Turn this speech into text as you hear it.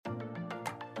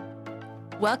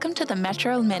Welcome to the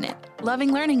Metro Minute,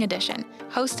 Loving Learning Edition,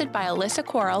 hosted by Alyssa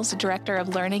Quarles, Director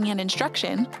of Learning and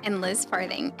Instruction, and Liz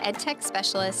Farthing, EdTech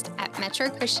Specialist at Metro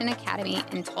Christian Academy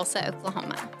in Tulsa,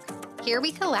 Oklahoma. Here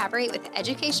we collaborate with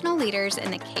educational leaders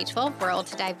in the K-12 world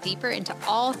to dive deeper into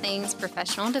all things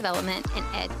professional development and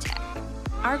EdTech.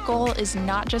 Our goal is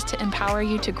not just to empower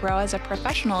you to grow as a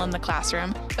professional in the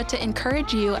classroom, but to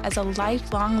encourage you as a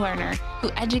lifelong learner who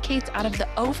educates out of the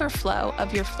overflow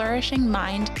of your flourishing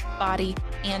mind, body,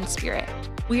 and spirit.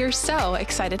 We are so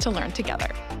excited to learn together.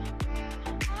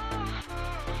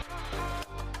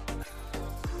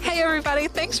 Hey everybody,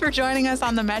 thanks for joining us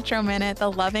on the Metro Minute,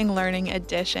 the Loving Learning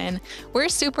Edition. We're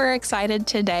super excited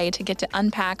today to get to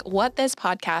unpack what this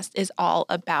podcast is all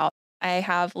about. I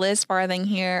have Liz Farthing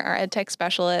here, our EdTech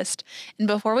specialist. And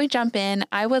before we jump in,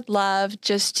 I would love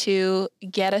just to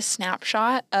get a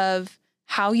snapshot of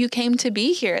how you came to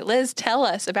be here. Liz, tell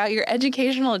us about your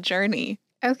educational journey.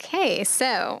 Okay,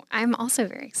 so I'm also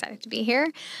very excited to be here.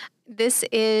 This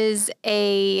is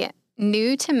a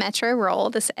new to Metro role,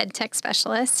 this EdTech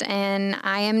specialist, and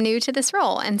I am new to this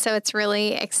role. And so it's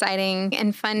really exciting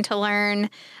and fun to learn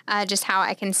just how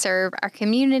I can serve our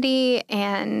community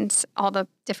and all the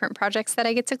different projects that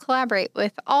I get to collaborate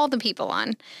with all the people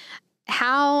on.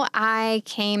 How I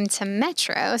came to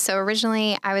Metro. So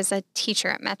originally I was a teacher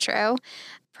at Metro.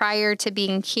 Prior to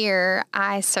being here,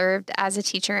 I served as a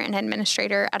teacher and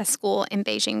administrator at a school in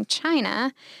Beijing,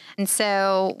 China. And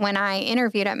so when I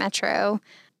interviewed at Metro,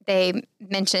 they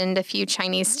mentioned a few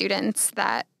Chinese students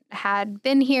that had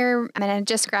been here and had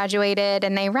just graduated,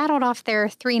 and they rattled off their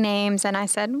 3 names. And I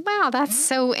said, wow, that's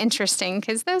so interesting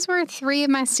because those were 3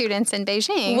 of my students in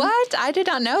Beijing. What? I did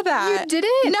not know that. You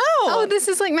didn't? No. Oh, this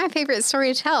is like my favorite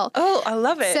story to tell. Oh, I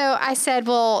love it. So I said,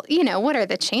 well, what are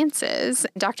the chances?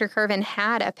 Dr. Kervin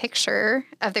had a picture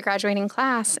of the graduating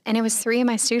class, and it was 3 of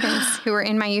my students who were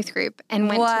in my youth group and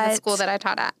went to the school that I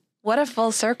taught at. What a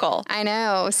full circle. I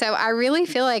know. So I really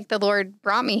feel like the Lord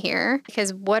brought me here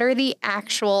because what are the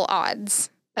actual odds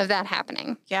of that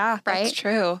happening? Yeah, right? That's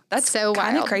true. That's so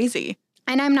kind of wild. Crazy.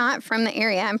 And I'm not from the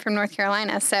area. I'm from North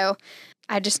Carolina. So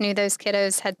I just knew those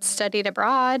kiddos had studied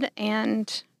abroad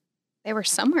and they were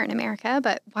somewhere in America.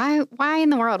 But why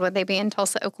in the world would they be in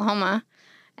Tulsa, Oklahoma?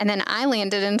 And then I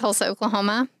landed in Tulsa,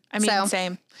 Oklahoma. I mean,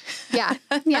 same. Yeah.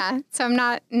 So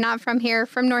I'm not from here,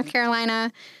 from North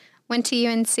Carolina. Went to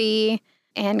UNC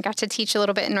and got to teach a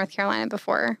little bit in North Carolina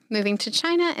before moving to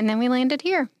China, and then we landed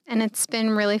here. And it's been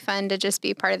really fun to just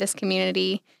be part of this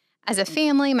community as a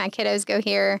family. My kiddos go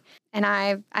here, and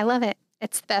I love it.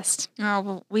 It's the best. Oh,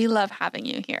 well, we love having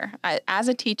you here as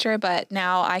a teacher, but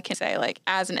now I can say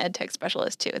as an EdTech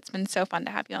specialist too. It's been so fun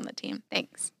to have you on the team.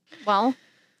 Thanks. Well,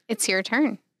 it's your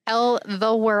turn. Tell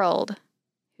the world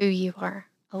who you are,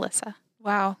 Alyssa.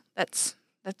 Wow, that's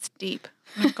deep.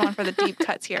 I'm going for the deep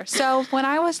cuts here. So when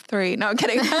I was 3, no, I'm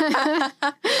kidding.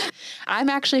 I'm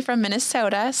actually from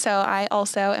Minnesota, so I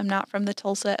also am not from the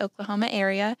Tulsa, Oklahoma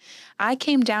area. I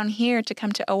came down here to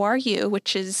come to ORU,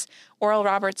 which is Oral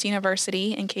Roberts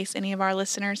University, in case any of our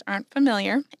listeners aren't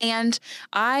familiar. And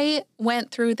I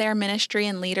went through their ministry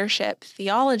and leadership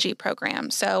theology program.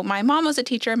 So my mom was a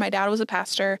teacher. My dad was a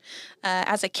pastor.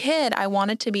 As a kid, I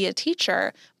wanted to be a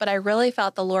teacher, but I really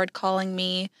felt the Lord calling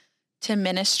me to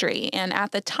ministry. And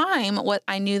at the time, what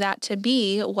I knew that to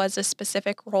be was a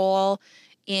specific role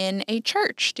in a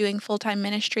church, doing full-time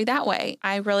ministry that way.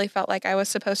 I really felt like I was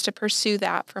supposed to pursue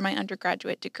that for my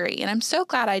undergraduate degree. And I'm so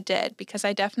glad I did, because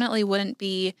I definitely wouldn't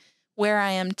be where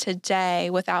I am today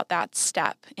without that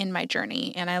step in my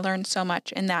journey. And I learned so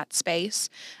much in that space.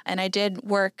 And I did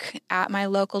work at my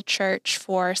local church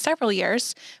for several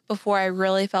years before I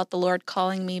really felt the Lord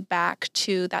calling me back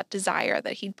to that desire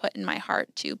that He'd put in my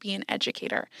heart to be an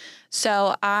educator.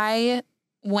 So I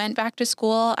went back to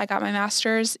school. I got my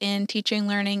master's in teaching,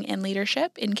 learning, and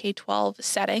leadership in K-12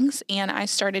 settings, and I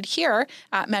started here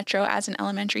at Metro as an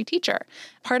elementary teacher.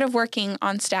 Part of working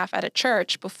on staff at a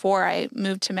church before I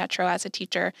moved to Metro as a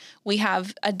teacher, we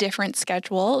have a different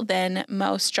schedule than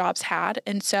most jobs had,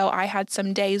 and so I had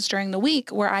some days during the week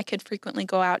where I could frequently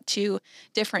go out to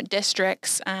different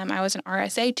districts. I was an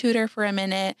RSA tutor for a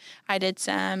minute. I did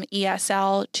some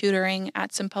ESL tutoring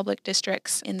at some public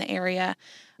districts in the area,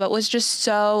 but was just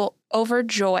so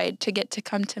overjoyed to get to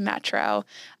come to Metro,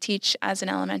 teach as an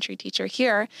elementary teacher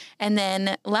here. And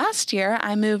then last year,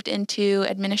 I moved into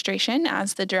administration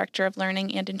as the Director of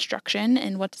Learning and Instruction.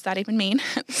 And what does that even mean?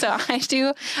 So I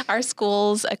do our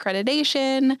school's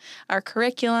accreditation, our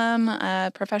curriculum,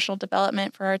 professional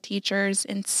development for our teachers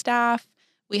and staff.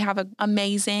 We have an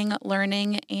amazing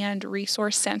learning and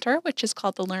resource center, which is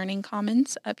called the Learning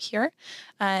Commons up here,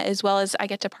 as well as I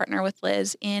get to partner with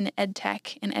Liz in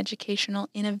EdTech and educational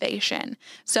innovation.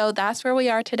 So that's where we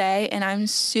are today, and I'm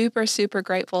super, super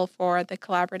grateful for the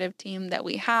collaborative team that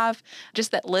we have,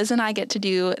 just that Liz and I get to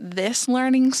do this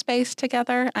learning space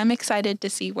together. I'm excited to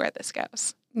see where this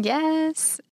goes.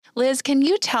 Yes. Liz, can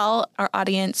you tell our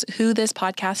audience who this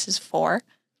podcast is for?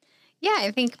 Yeah,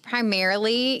 I think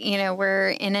primarily, we're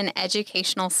in an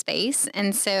educational space.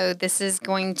 And so this is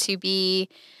going to be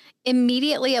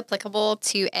immediately applicable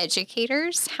to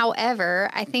educators.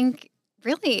 However, I think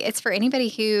really it's for anybody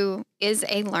who is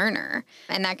a learner.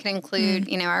 And that can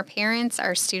include, our parents,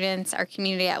 our students, our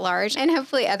community at large, and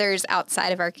hopefully others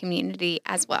outside of our community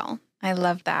as well. I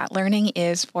love that. Learning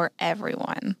is for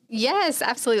everyone. Yes,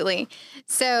 absolutely.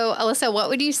 So, Alyssa, what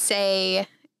would you say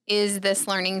is this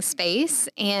learning space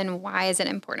and why is it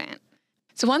important?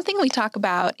 So one thing we talk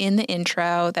about in the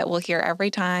intro that we'll hear every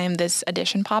time this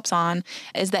edition pops on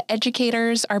is that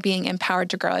educators are being empowered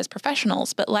to grow as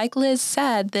professionals. But like Liz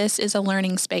said, this is a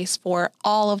learning space for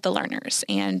all of the learners,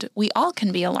 and we all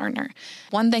can be a learner.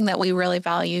 One thing that we really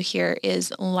value here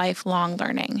is lifelong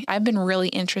learning. I've been really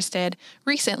interested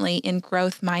recently in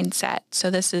growth mindset. So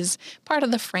this is part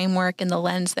of the framework and the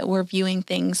lens that we're viewing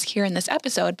things here in this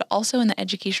episode, but also in the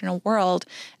educational world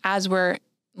as we're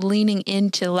leaning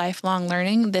into lifelong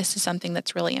learning. This is something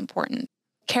that's really important.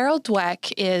 Carol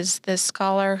Dweck is the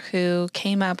scholar who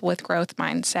came up with growth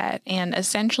mindset. And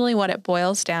essentially what it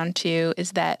boils down to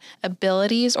is that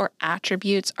abilities or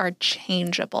attributes are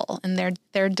changeable and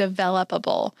they're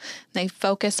developable. They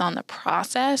focus on the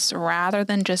process rather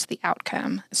than just the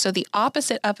outcome. So the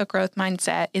opposite of a growth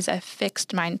mindset is a fixed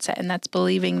mindset. And that's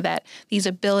believing that these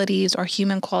abilities or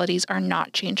human qualities are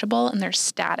not changeable and they're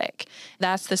static.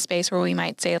 That's the space where we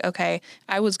might say, okay,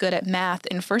 I was good at math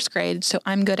in first grade, so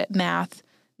I'm good at math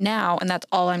now, and that's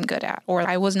all I'm good at. Or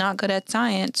I was not good at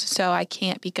science, so I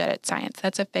can't be good at science.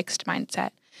 That's a fixed mindset.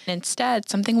 Instead,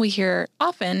 something we hear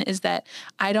often is that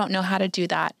I don't know how to do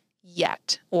that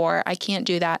yet, or I can't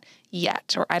do that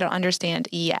yet, or I don't understand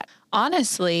yet.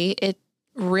 Honestly, it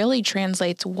really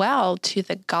translates well to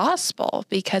the gospel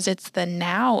because it's the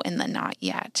now and the not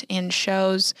yet, and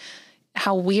shows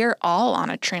how we're all on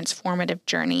a transformative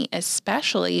journey,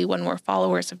 especially when we're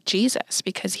followers of Jesus,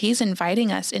 because he's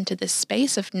inviting us into this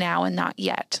space of now and not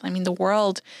yet. I mean, the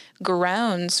world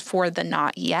groans for the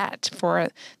not yet, for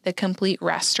the complete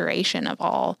restoration of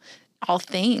all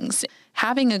things.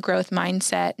 Having a growth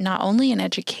mindset, not only in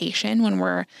education when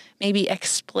we're maybe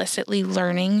explicitly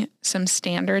learning some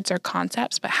standards or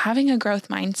concepts, but having a growth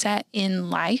mindset in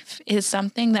life is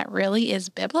something that really is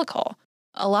biblical.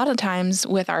 A lot of times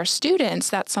with our students,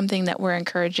 that's something that we're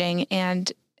encouraging,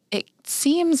 and it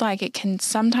seems like it can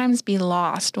sometimes be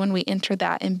lost when we enter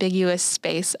that ambiguous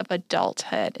space of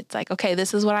adulthood. It's like, okay,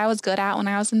 this is what I was good at when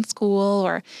I was in school,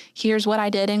 or here's what I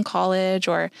did in college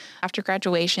or after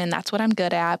graduation. That's what I'm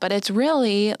good at. But it's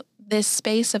really this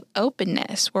space of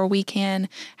openness where we can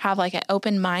have like an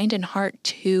open mind and heart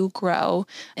to grow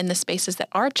in the spaces that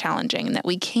are challenging and that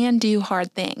we can do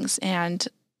hard things. And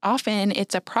often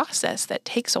it's a process that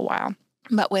takes a while,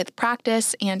 but with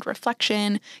practice and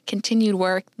reflection, continued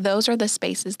work, those are the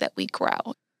spaces that we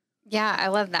grow. Yeah, I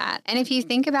love that. And if you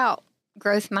think about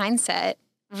growth mindset,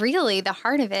 really the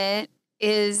heart of it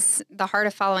is the heart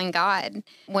of following God.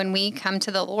 When we come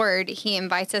to the Lord, he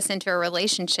invites us into a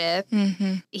relationship.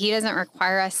 Mm-hmm. He doesn't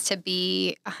require us to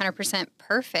be 100%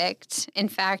 perfect. In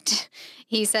fact,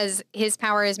 he says his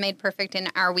power is made perfect in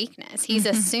our weakness. He's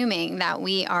assuming that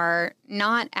we are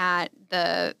not at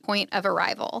the point of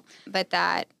arrival, but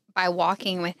that by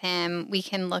walking with him, we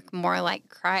can look more like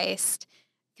Christ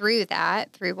through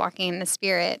walking in the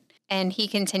Spirit. And he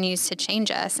continues to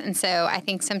change us. And so I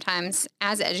think sometimes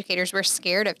as educators, we're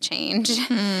scared of change.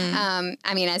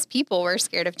 As people, we're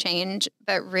scared of change,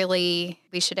 but really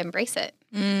we should embrace it.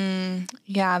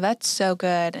 Yeah, that's so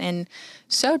good and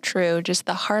so true. Just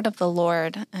the heart of the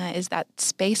Lord is that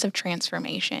space of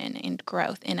transformation and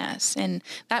growth in us. And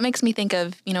that makes me think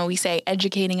of, we say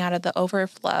educating out of the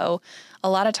overflow. A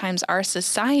lot of times our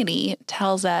society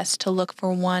tells us to look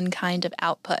for one kind of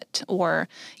output or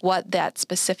what that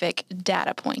specific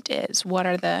data point is. What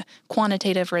are the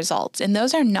quantitative results? And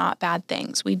those are not bad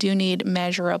things. We do need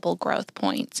measurable growth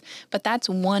points, but that's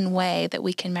one way that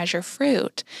we can measure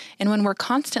fruit. And when we're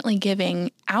constantly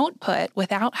giving output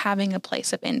without having a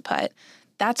place of input,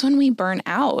 that's when we burn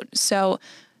out. So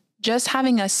just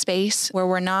having a space where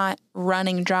we're not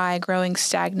running dry, growing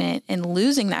stagnant, and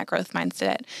losing that growth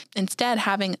mindset. Instead,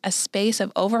 having a space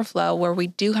of overflow where we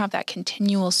do have that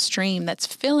continual stream that's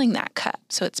filling that cup,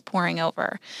 so it's pouring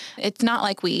over. It's not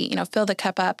like we, fill the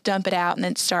cup up, dump it out, and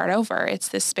then start over. It's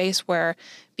this space where,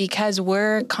 because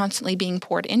we're constantly being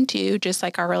poured into, just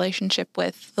like our relationship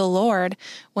with the Lord,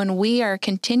 when we are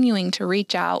continuing to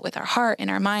reach out with our heart and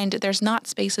our mind, there's not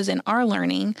spaces in our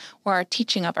learning or our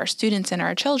teaching of our students and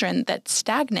our children that's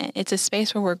stagnant. It's a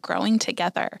space where we're growing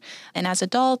together. And as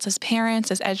adults, as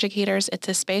parents, as educators, it's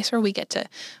a space where we get to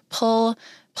pull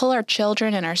our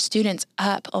children and our students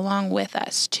up along with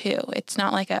us too. It's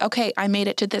not like, okay, I made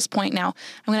it to this point now,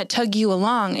 I'm going to tug you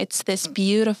along. It's this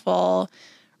beautiful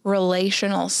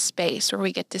relational space where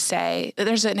we get to say,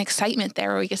 there's an excitement there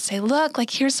where we get to say, look,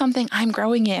 like here's something I'm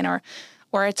growing in, or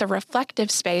it's a reflective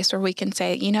space where we can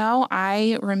say,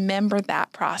 I remember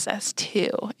that process too,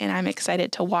 and I'm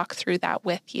excited to walk through that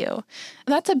with you.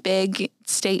 That's a big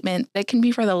statement. It can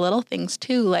be for the little things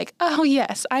too, like, oh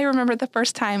yes, I remember the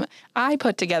first time I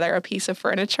put together a piece of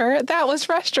furniture. That was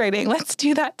frustrating. Let's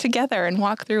do that together and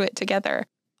walk through it together.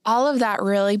 All of that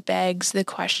really begs the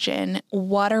question,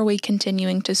 what are we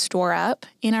continuing to store up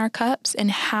in our cups, and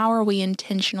how are we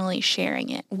intentionally sharing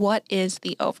it? What is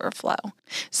the overflow?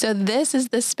 So this is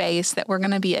the space that we're going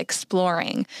to be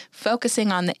exploring,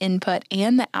 focusing on the input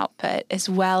and the output, as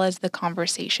well as the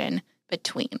conversation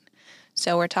between.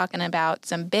 So we're talking about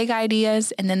some big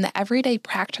ideas and then the everyday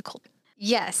practical.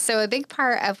 Yes. So a big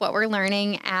part of what we're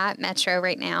learning at Metro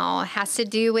right now has to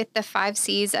do with the 5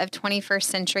 C's of 21st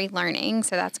century learning.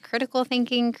 So that's critical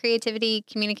thinking, creativity,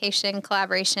 communication,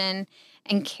 collaboration,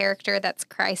 and character that's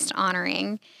Christ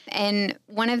honoring. And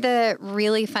one of the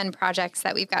really fun projects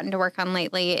that we've gotten to work on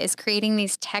lately is creating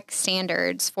these tech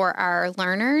standards for our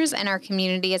learners and our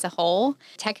community as a whole.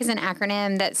 Tech is an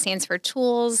acronym that stands for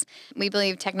tools. We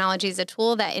believe technology is a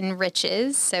tool that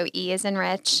enriches. So E is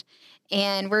enrich.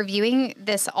 And we're viewing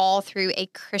this all through a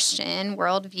Christian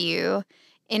worldview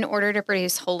in order to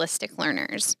produce holistic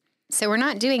learners. So we're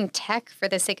not doing tech for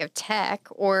the sake of tech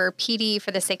or PD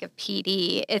for the sake of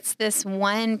PD. It's this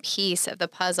one piece of the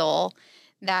puzzle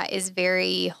that is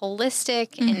very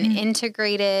holistic and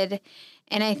integrated.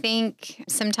 And I think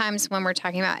sometimes when we're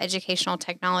talking about educational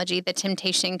technology, the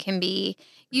temptation can be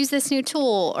use this new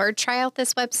tool or try out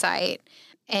this website.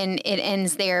 And it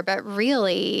ends there. But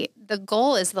really, the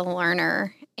goal is the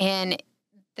learner. And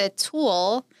the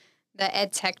tool, the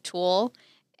EdTech tool,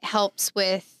 helps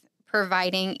with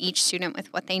providing each student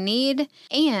with what they need.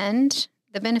 And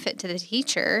the benefit to the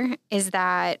teacher is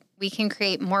that we can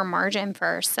create more margin for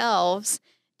ourselves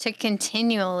to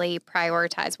continually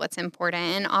prioritize what's important.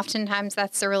 And oftentimes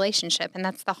that's the relationship, and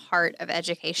that's the heart of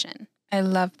education. I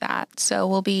love that. So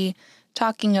we'll be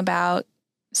talking about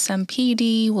some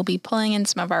PD. We'll be pulling in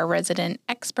some of our resident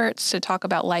experts to talk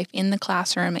about life in the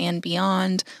classroom and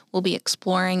beyond. We'll be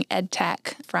exploring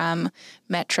EdTech from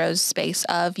Metro's space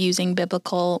of using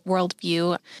biblical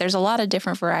worldview. There's a lot of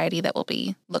different variety that we'll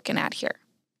be looking at here.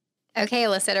 Okay,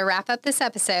 Alyssa, to wrap up this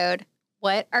episode,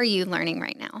 what are you learning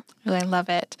right now? Oh, I love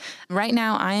it. Right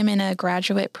now, I am in a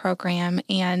graduate program,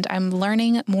 and I'm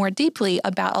learning more deeply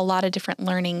about a lot of different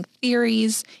learning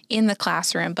theories in the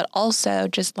classroom, but also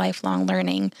just lifelong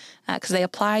learning because they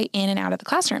apply in and out of the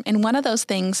classroom. And one of those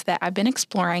things that I've been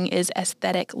exploring is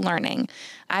aesthetic learning.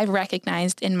 I've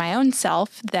recognized in my own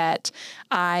self that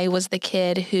I was the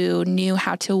kid who knew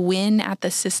how to win at the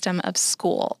system of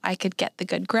school. I could get the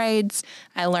good grades.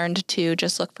 I learned to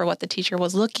just look for what the teacher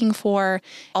was looking for.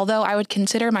 Although I would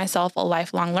consider myself a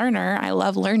lifelong learner, I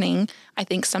love learning. I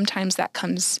think sometimes that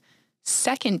comes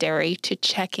secondary to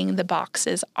checking the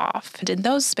boxes off. And in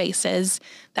those spaces,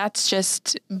 that's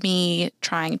just me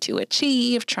trying to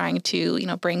achieve, trying to,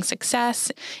 bring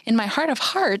success. In my heart of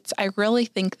hearts, I really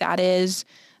think that is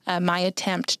my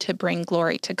attempt to bring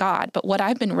glory to God. But what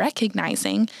I've been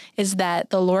recognizing is that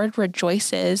the Lord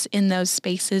rejoices in those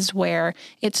spaces where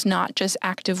it's not just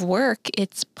active work,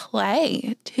 it's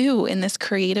play too in this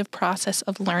creative process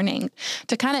of learning.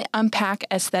 To kind of unpack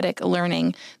aesthetic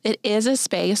learning, it is a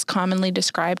space commonly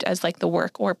described as like the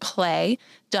work or play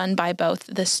done by both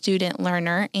the student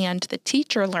learner and the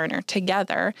teacher learner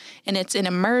together. And it's an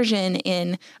immersion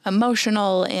in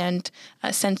emotional and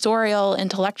sensorial,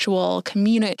 intellectual,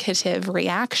 communicative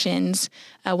reactions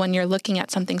when you're looking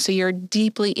at something. So you're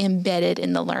deeply embedded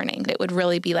in the learning. It would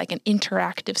really be like an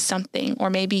interactive something, or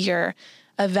maybe you're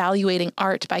evaluating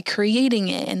art by creating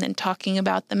it and then talking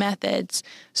about the methods.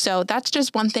 So that's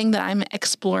just one thing that I'm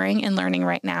exploring and learning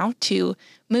right now, to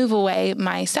move away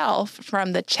myself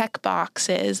from the check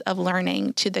boxes of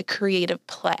learning to the creative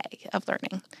play of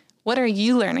learning. What are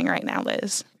you learning right now,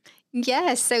 Liz?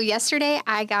 Yes. So yesterday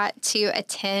I got to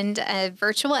attend a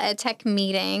virtual EdTech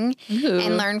meeting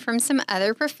and learn from some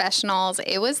other professionals.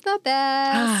 It was the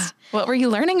best. What were you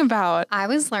learning about? I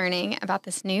was learning about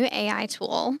this new AI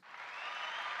tool.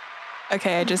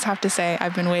 Okay, I just have to say,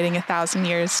 I've been waiting 1,000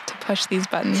 years to push these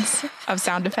buttons of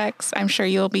sound effects. I'm sure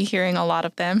you'll be hearing a lot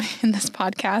of them in this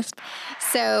podcast.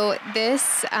 So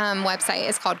this website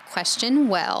is called Question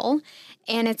Well,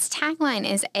 and its tagline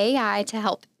is AI to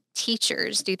help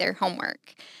teachers do their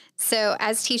homework. So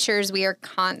as teachers, we are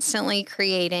constantly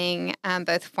creating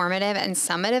both formative and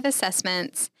summative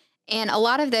assessments. And a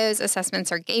lot of those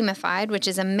assessments are gamified, which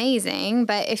is amazing.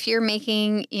 But if you're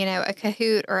making, a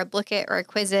Kahoot or a Blicket or a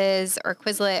Quizzes or a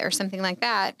Quizlet or something like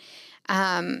that,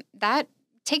 that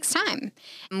takes time.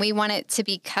 And we want it to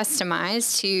be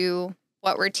customized to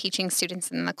what we're teaching students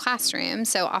in the classroom.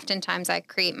 So oftentimes I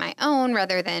create my own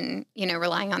rather than,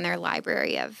 relying on their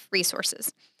library of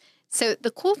resources. So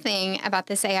the cool thing about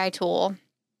this AI tool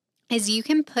is you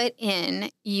can put in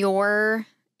your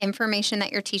information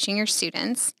that you're teaching your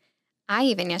students. I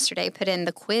even yesterday put in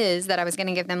the quiz that I was going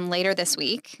to give them later this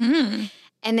week. And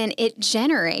then it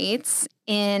generates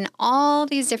in all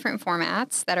these different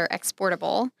formats that are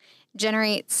exportable,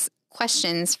 generates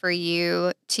questions for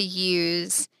you to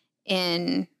use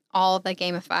in all the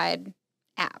gamified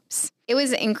apps. It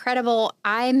was incredible.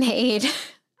 I made,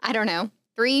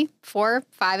 3, 4,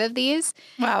 5 of these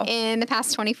in the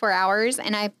past 24 hours.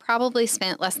 And I probably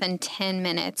spent less than 10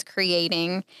 minutes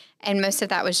creating. And most of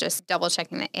that was just double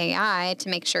checking the AI to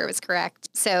make sure it was correct.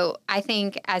 So I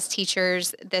think as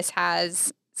teachers, this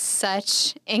has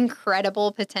such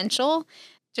incredible potential.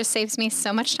 Just saves me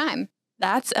so much time.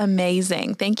 That's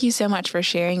amazing. Thank you so much for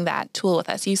sharing that tool with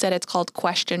us. You said it's called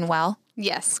Question Well?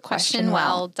 Yes,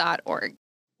 questionwell.org.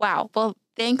 Wow. Well,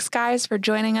 thanks, guys, for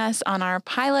joining us on our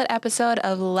pilot episode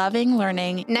of Loving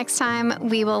Learning. Next time,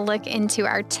 we will look into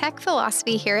our tech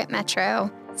philosophy here at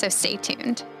Metro, so stay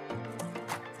tuned.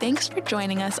 Thanks for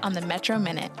joining us on the Metro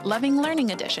Minute Loving Learning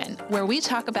Edition, where we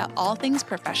talk about all things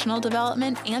professional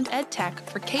development and EdTech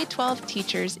for K-12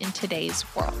 teachers in today's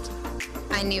world.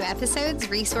 Find new episodes,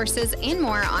 resources, and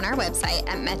more on our website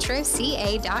at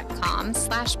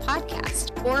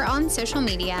metroca.com/podcast or on social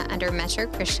media under Metro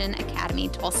Christian Academy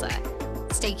Tulsa.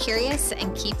 Stay curious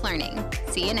and keep learning.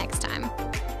 See you next time.